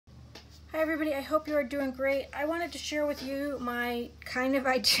Hi everybody, I hope you are doing great. I wanted to share with you my kind of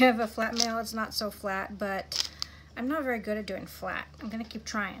idea of a flat mail. It's not so flat, but I'm not very good at doing flat. I'm gonna keep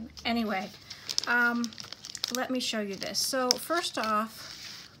trying. Anyway, let me show you this. So first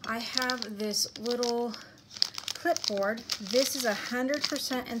off, I have this little clipboard. This is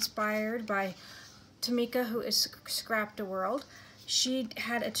 100% inspired by Tamika, who is Scrap the World. She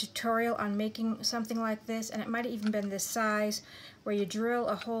had a tutorial on making something like this, and it might have even been this size, where you drill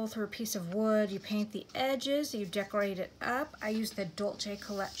a hole through a piece of wood, you paint the edges, you decorate it up. I used the Dolce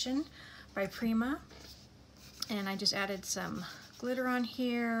collection by Prima, and I just added some glitter on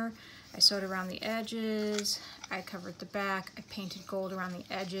here. I sewed around the edges, I covered the back, I painted gold around the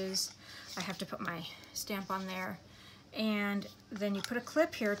edges. I have to put my stamp on there. And then you put a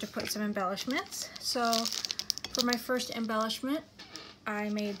clip here to put some embellishments. So for my first embellishment, I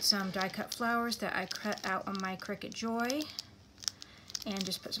made some die cut flowers that I cut out on my Cricut Joy and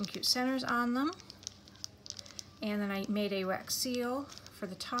just put some cute centers on them. And then I made a wax seal for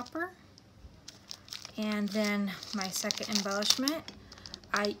the topper. And then my second embellishment,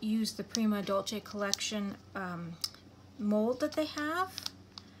 I used the Prima Dolce collection mold that they have,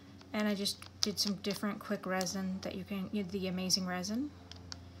 and I just did some different quick resin that you can, the amazing resin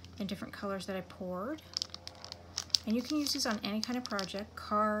in different colors that I poured. And you can use these on any kind of project,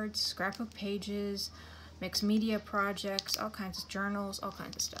 cards, scrapbook pages, mixed media projects, all kinds of journals, all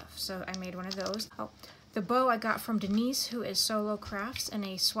kinds of stuff. So I made one of those. Oh, the bow I got from Denise, who is Solo Crafts, and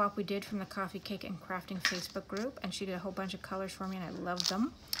a swap we did from the Coffee Cake and Crafting Facebook group, and she did a whole bunch of colors for me and I love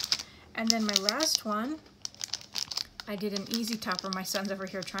them. And then my last one, I did an easy topper. My son's over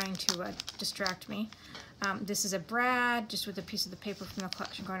here trying to distract me. This is a brad, just with a piece of the paper from the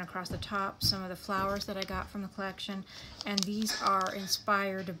collection going across the top, some of the flowers that I got from the collection, and these are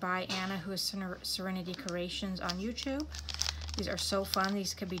inspired by Anna, who is Serenity Creations on YouTube. These are so fun.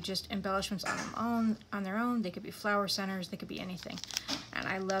 These could be just embellishments on their own. They could be flower centers. They could be anything. And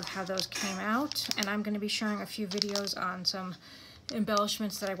I love how those came out. And I'm going to be sharing a few videos on some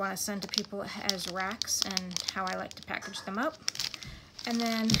embellishments that I want to send to people as racks and how I like to package them up. And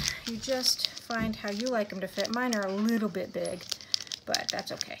then you just find how you like them to fit. Mine are a little bit big, but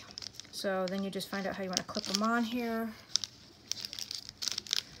that's okay. So then you just find out how you want to clip them on here.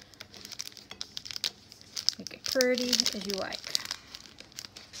 Make it pretty as you like.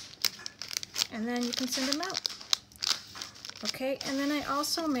 And then you can send them out. Okay, and then I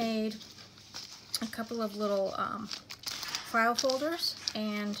also made a couple of little file folders,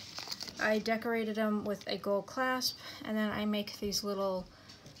 and I decorated them with a gold clasp, and then I make these little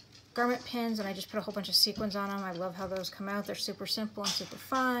garment pins, and I just put a whole bunch of sequins on them. I love how those come out. They're super simple and super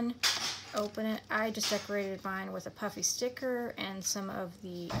fun. Open it. I just decorated mine with a puffy sticker and some of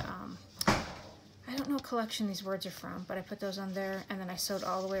the I don't know what collection these words are from, but I put those on there, and then I sewed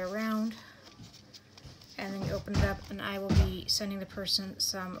all the way around. And then you open it up, and I will be sending the person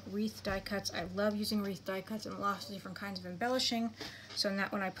some wreath die cuts. I love using wreath die cuts and lots of different kinds of embellishing. So in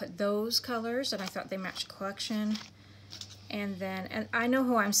that one I put those colors, and I thought they matched the collection. And then, and I know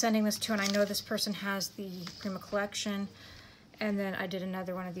who I'm sending this to, and I know this person has the Prima collection. And then I did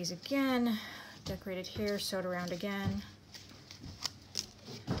another one of these again, decorated here, sewed around again.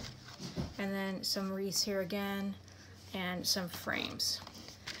 And then some wreaths here again, and some frames.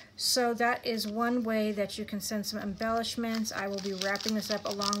 So that is one way that you can send some embellishments. I will be wrapping this up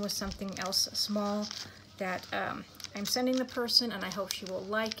along with something else small that I'm sending the person, and I hope she will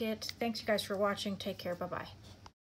like it. Thanks you guys for watching. Take care. Bye-bye.